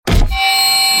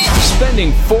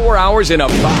Spending 4 hours in a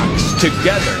box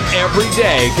together every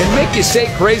day can make you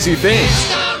say crazy things.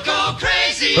 Stone Cold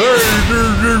Crazy.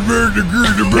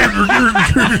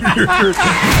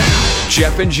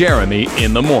 Jeff and Jeremy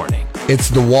in the morning. It's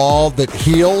the wall that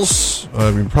heals.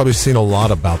 You've probably seen a lot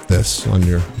about this on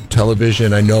your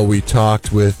television. I know we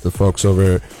talked with the folks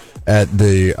over at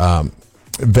the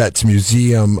Vets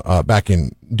Museum back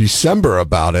in December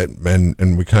about it,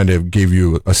 and we kind of gave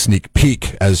you a sneak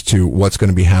peek as to what's going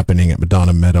to be happening at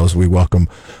Madonna Meadows. We welcome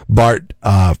Bart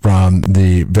from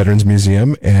the Veterans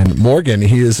Museum, and Morgan,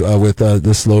 he is with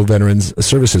the SLO Veterans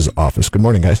Services Office. Good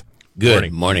morning, guys.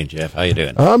 Good morning, Jeff. How you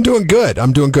doing? I'm doing good.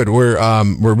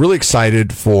 We're really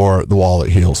excited for the Wall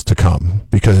That Heals to come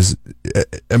because,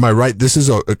 am I right? This is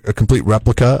a complete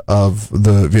replica of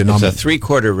the Vietnam. It's a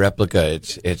 3/4 replica.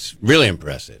 It's really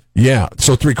impressive. Yeah.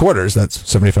 So 3/4, that's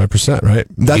 75%, right?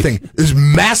 That thing is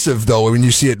massive, though, when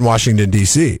you see it in Washington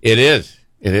D.C. It is.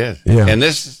 Yeah. And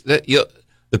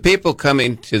the people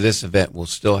coming to this event will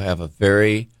still have a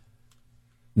very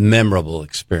memorable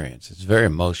experience. It's a very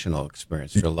emotional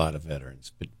experience for a lot of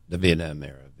veterans, but the Vietnam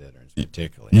era veterans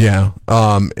particularly. Yeah.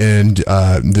 And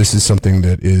this is something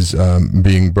that is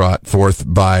being brought forth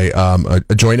by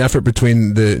a joint effort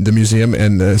between the museum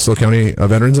and the SLO County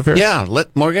Veterans Affairs. Yeah.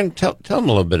 Let Morgan tell them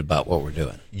a little bit about what we're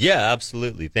doing. Yeah,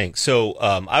 absolutely. Thanks. So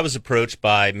I was approached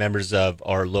by members of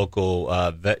our local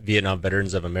Vietnam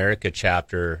Veterans of America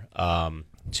chapter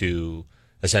to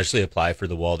essentially apply for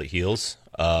the Wall That Heals.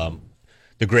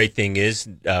 The great thing is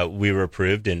we were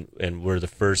approved, and we're the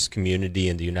first community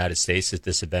in the United States that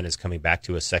this event is coming back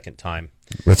to a second time.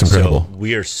 That's incredible. So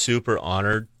we are super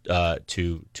honored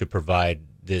to provide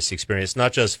this experience,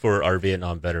 not just for our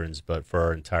Vietnam veterans, but for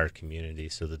our entire community,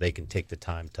 so that they can take the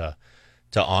time to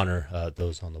honor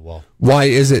those on the wall. Why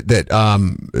is it that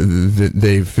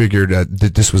they figured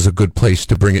that this was a good place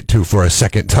to bring it to for a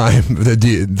second time,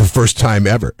 the first time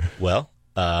ever? Well,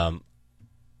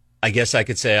 I guess I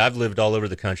could say I've lived all over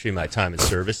the country my time in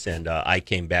service, and I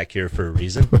came back here for a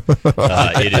reason.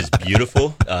 It is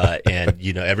beautiful, and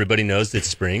everybody knows that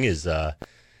spring is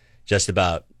just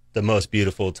about the most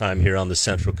beautiful time here on the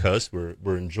Central Coast.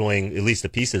 We're enjoying at least a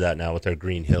piece of that now with our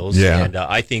green hills, and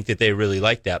I think that they really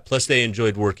like that. Plus, they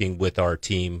enjoyed working with our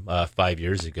team 5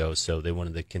 years ago, so they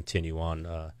wanted to continue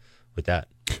on with that.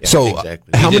 Yeah, so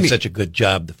exactly. They did such a good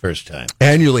job the first time.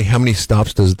 Annually, how many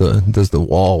stops does the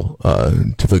wall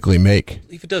typically make? I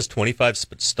believe it does 25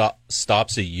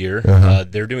 stops a year.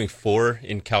 They're doing 4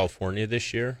 in California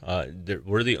this year.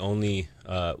 We're the only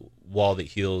Wall That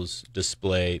Heals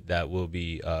display that will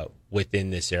be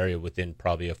within this area, within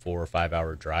probably a 4 or 5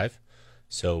 hour drive.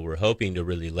 So we're hoping to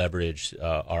really leverage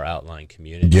our outlying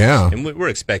community. Yeah. And we're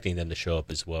expecting them to show up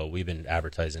as well. We've been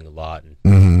advertising a lot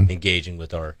and engaging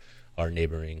with our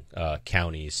neighboring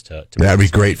counties to that'd be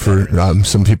great for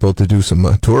some people to do some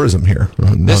tourism here.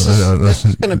 This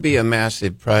is going to be a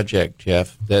massive project,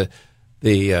 Jeff. The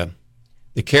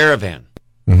caravan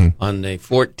on the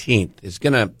 14th is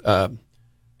going to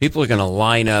people are going to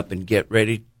line up and get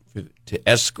ready to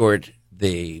escort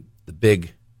the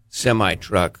big semi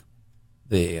truck,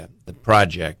 the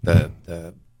project,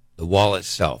 the wall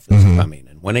itself is coming,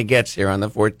 and when it gets here on the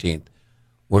 14th.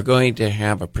 We're going to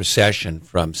have a procession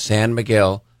from San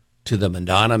Miguel to the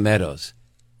Madonna Meadows,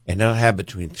 and it'll have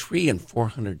between 300 and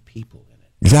 400 people in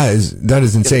it. That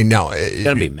is insane. Now it's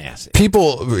going to be massive.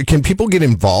 Can people get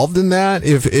involved in that?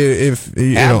 If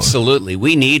absolutely,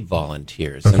 we need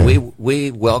volunteers, and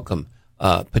we welcome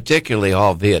particularly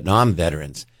all Vietnam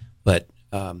veterans. But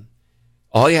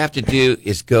all you have to do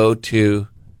is go to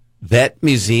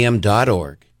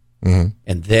vetmuseum.org and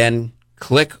then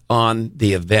click on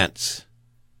the events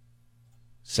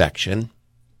section,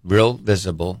 real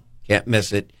visible, can't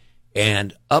miss it,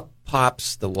 and up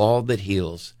pops the Wall That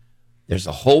Heals. There's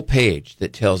a whole page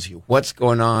that tells you what's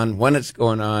going on, when it's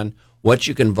going on, what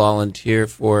you can volunteer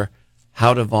for,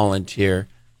 how to volunteer.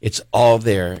 It's all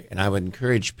there, and I would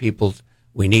encourage people.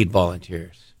 We need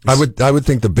volunteers. I would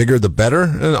think the bigger the better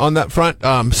on that front.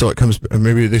 So it comes.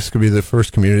 Maybe this could be the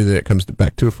first community that it comes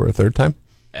back to for a third time.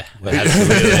 Well,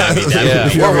 absolutely. I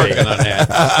mean, we're working on that.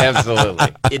 Absolutely.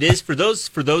 It is for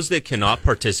those that cannot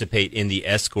participate in the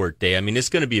escort day. I mean, it's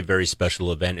going to be a very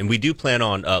special event, and we do plan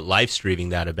on live streaming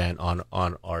that event on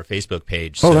our Facebook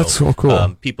page. Oh, that's so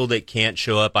cool. People that can't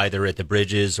show up either at the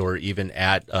bridges or even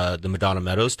at the Madonna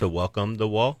Meadows to welcome the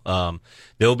wall.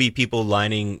 There'll be people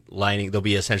lining. There'll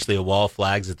be essentially a wall of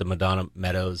flags at the Madonna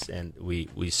Meadows, and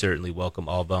we certainly welcome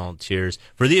all volunteers.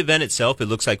 For the event itself, it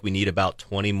looks like we need about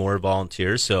 20 more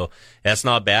volunteers, so that's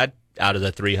not bad out of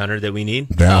the 300 that we need.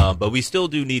 Yeah. But we still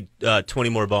do need 20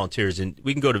 more volunteers, and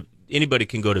anybody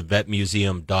can go to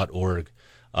vetmuseum.org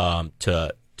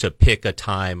to pick a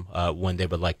time when they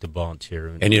would like to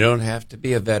volunteer. And you don't have to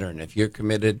be a veteran. If you're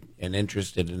committed and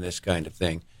interested in this kind of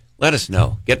thing, let us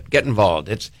know. Get involved.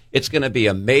 It's going to be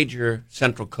a major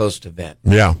Central Coast event.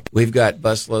 Yeah. We've got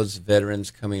busloads of veterans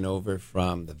coming over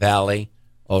from the Valley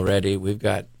already. We've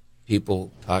got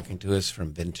people talking to us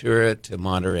from Ventura to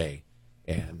Monterey.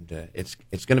 And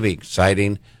it's going to be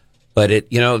exciting. But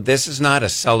this is not a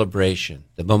celebration.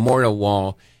 The Memorial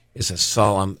Wall is a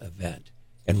solemn event.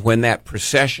 And when that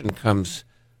procession comes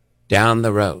down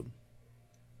the road,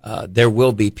 there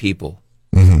will be people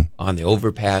on the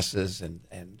overpasses and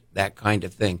that kind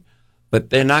of thing. But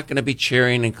they're not going to be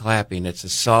cheering and clapping. It's a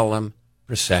solemn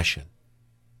procession.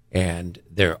 And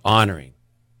they're honoring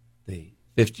the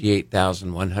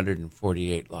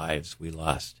 58,148 lives we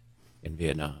lost in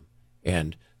Vietnam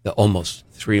and the almost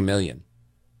 3 million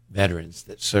veterans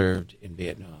that served in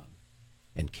Vietnam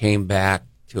and came back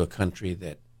to a country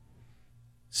that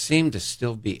seemed to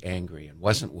still be angry and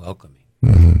wasn't welcoming.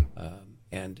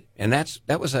 And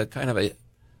that was a kind of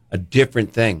a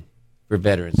different thing for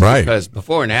veterans. Right. Because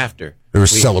before and after, there were we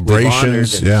celebrations. honored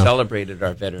and celebrated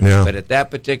our veterans. Yeah. But at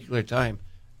that particular time,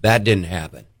 that didn't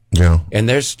happen. Yeah. And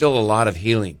there's still a lot of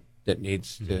healing that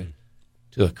needs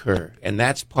to occur. And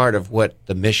that's part of what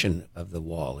the mission of the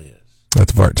wall is.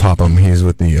 That's Bart Topham. He's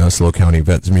with the SLO County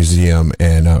Vets Museum,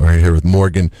 and we're here with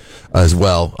Morgan as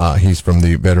well. He's from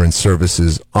the Veteran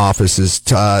Services offices.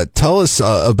 Tell us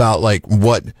about like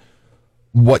what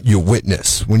you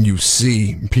witness when you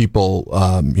see people,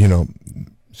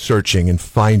 searching and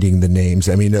finding the names.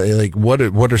 I mean, like what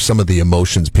are some of the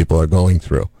emotions people are going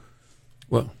through?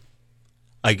 Well,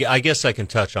 I guess I can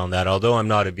touch on that. Although I'm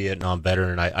not a Vietnam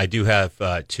veteran, I do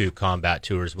have 2 combat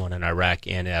tours, one in Iraq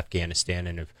and Afghanistan,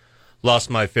 and have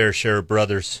lost my fair share of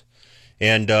brothers.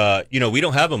 And, we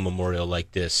don't have a memorial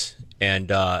like this.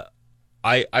 And I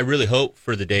really hope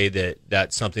for the day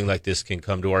that something like this can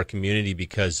come to our community,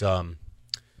 because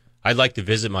I'd like to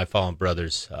visit my fallen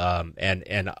brothers.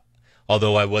 And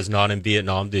although I was not in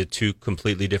Vietnam, the 2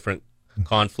 completely different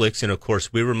conflicts, and of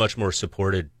course we were much more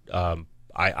supported.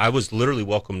 I was literally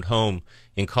welcomed home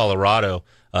in Colorado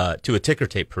to a ticker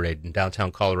tape parade in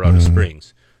downtown Colorado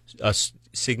Springs.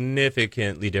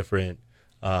 Significantly different.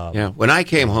 When I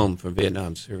came home from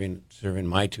Vietnam, serving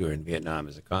my tour in Vietnam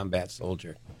as a combat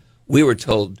soldier, we were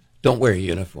told, don't wear a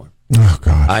uniform. Oh,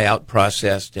 God. I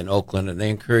out-processed in Oakland, and they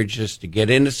encouraged us to get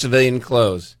into civilian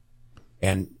clothes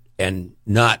and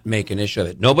not make an issue of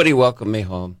it. Nobody welcomed me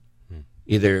home,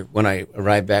 either when I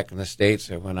arrived back in the States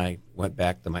or when I went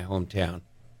back to my hometown.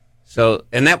 So,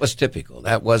 and that was typical.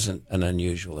 That wasn't an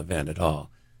unusual event at all.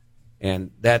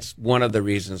 And that's one of the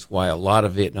reasons why a lot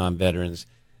of Vietnam veterans,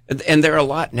 and there are a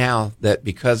lot now that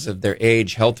because of their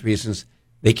age, health reasons,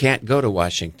 they can't go to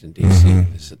Washington, D.C. to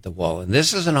visit the wall. And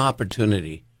this is an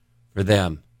opportunity for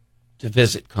them to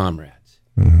visit comrades.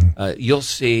 You'll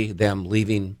see them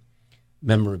leaving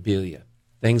memorabilia,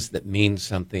 things that mean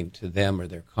something to them or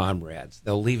their comrades.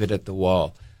 They'll leave it at the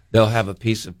wall. They'll have a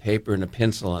piece of paper and a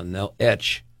pencil, and they'll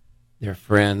etch their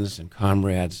friends' and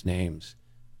comrades' names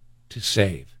to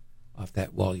save off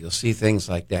that wall. You'll see things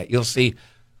like that. You'll see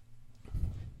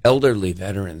elderly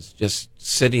veterans just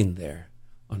sitting there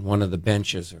on one of the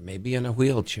benches or maybe in a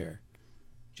wheelchair,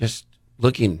 just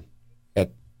looking at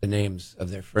the names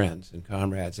of their friends and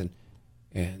comrades,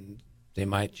 and they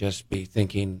might just be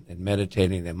thinking and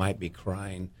meditating. They might be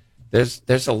crying.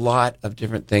 There's a lot of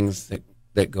different things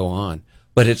that go on,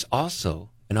 but it's also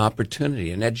an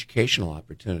opportunity, an educational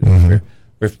opportunity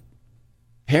for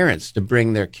parents to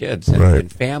bring their kids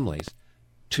and families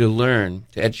to learn,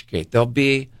 to educate. There'll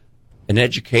be an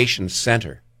education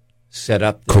center set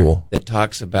up there that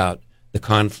talks about the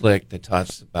conflict, that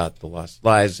talks about the lost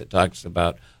lives, that talks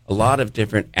about a lot of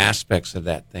different aspects of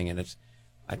that thing, and it's,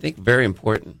 I think, very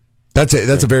important. That's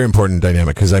a very important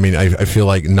dynamic, because I mean I feel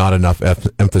like not enough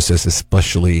emphasis,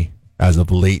 especially as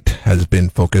of late, has been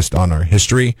focused on our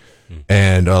history,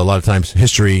 and a lot of times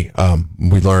history,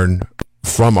 we learn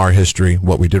from our history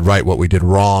what we did right, what we did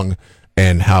wrong,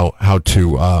 and how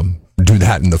to do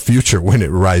that in the future when it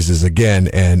rises again,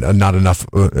 and not enough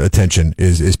attention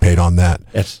is paid on that.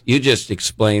 Yes, you just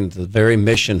explained the very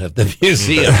mission of the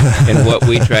museum and what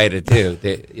we try to do.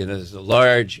 There's a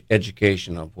large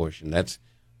educational portion. That's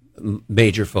a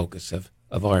major focus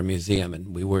of our museum,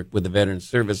 and we work with the Veterans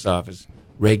Service Office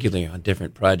regularly on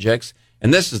different projects,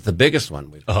 and this is the biggest one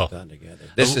we've done together.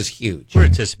 This is huge. We're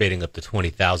anticipating up to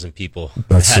 20,000 people.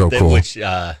 That's so cool. Which,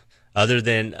 other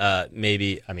than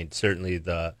maybe, I mean, certainly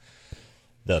the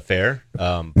the fair.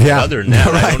 But Yeah. other than that,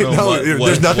 Right. I don't know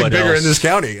There's nothing what bigger else. in this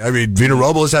county. I mean, Vina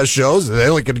Robles has shows. They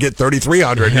only could get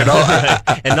 3,300, you know?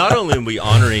 And not only are we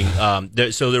honoring,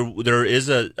 there is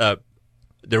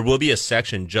there will be a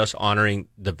section just honoring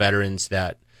the veterans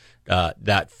that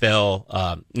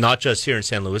fell, not just here in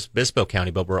San Luis Obispo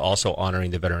County, but we're also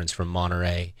honoring the veterans from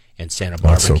Monterey and Santa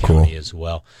Barbara so County cool. as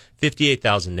well.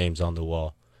 58,000 names on the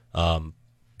wall.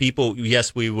 People,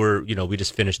 yes, we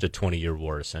just finished a 20-year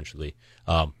war, essentially.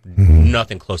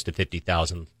 Nothing close to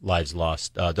 50,000 lives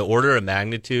lost. The order of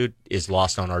magnitude is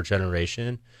lost on our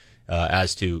generation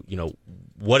as to,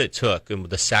 what it took and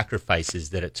the sacrifices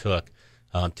that it took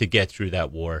to get through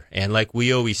that war. And like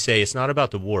we always say, it's not about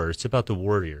the war, it's about the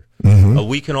warrior.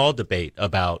 We can all debate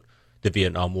about the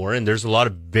Vietnam War, and there's a lot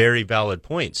of very valid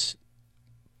points.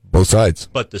 Both sides.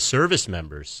 But the service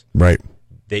members, Right.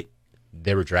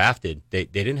 they were drafted. They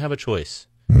didn't have a choice.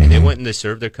 And they went and they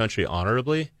served their country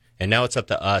honorably. And now it's up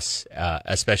to us,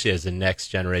 especially as the next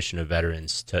generation of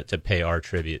veterans, to pay our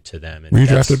tribute to them. And Were you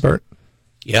drafted, Bert?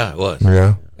 Yeah, I was.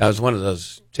 Yeah. I was one of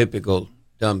those typical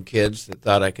dumb kids that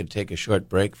thought I could take a short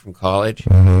break from college,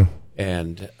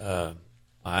 and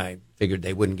I figured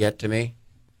they wouldn't get to me.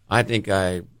 I think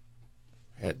I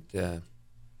had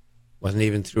wasn't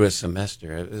even through a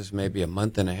semester. It was maybe a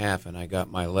month and a half, and I got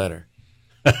my letter.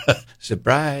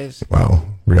 Surprise! Wow.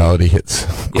 Reality hits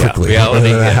quickly.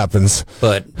 reality that hit. happens.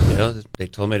 But they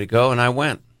told me to go, and I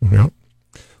went. Yeah.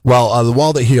 Well, The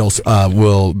Wall That Heals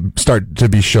will start to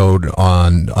be showed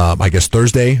on, I guess,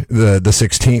 Thursday, the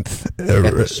 16th.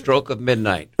 At the stroke of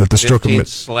midnight. At the stroke of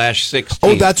 15/16.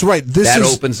 Oh, that's right. That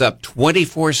opens up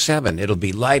 24/7. It'll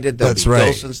be lighted. There'll That's be right.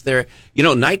 docents there.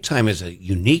 Nighttime is a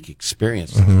unique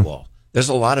experience at the Wall. There's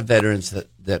a lot of veterans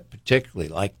that particularly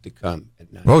like to come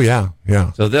at night. Oh, yeah.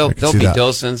 Yeah. So there'll I can see be that.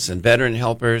 docents and veteran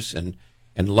helpers and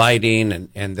lighting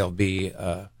and there'll be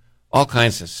all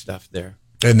kinds of stuff there.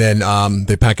 And then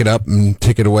they pack it up and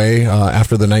take it away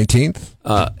after the 19th?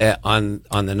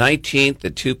 On the 19th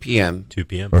at 2 p.m. 2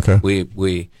 p.m. Okay.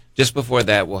 We just before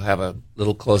that we'll have a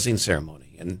little closing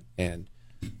ceremony and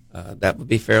that will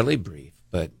be fairly brief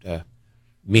but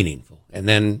meaningful. And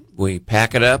then we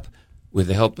pack it up with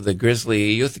the help of the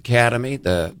Grizzly Youth Academy.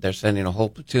 They're sending a whole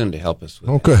platoon to help us with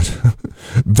Oh, that. good.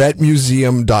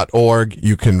 Vetmuseum.org.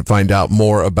 You can find out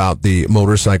more about the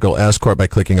Motorcycle Escort by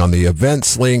clicking on the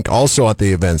events link. Also at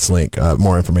the events link,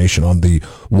 more information on the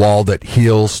Wall That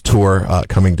Heals tour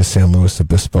coming to San Luis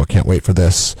Obispo. Can't wait for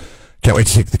this. Can't wait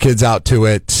to take the kids out to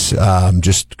it.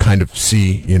 Just kind of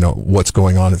see, what's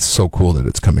going on. It's so cool that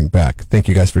it's coming back. Thank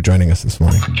you guys for joining us this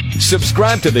morning.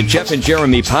 Subscribe to the Jeff and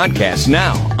Jeremy podcast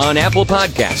now on Apple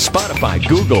Podcasts, Spotify,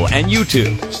 Google, and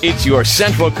YouTube. It's your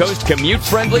Central Coast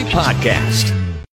commute-friendly podcast.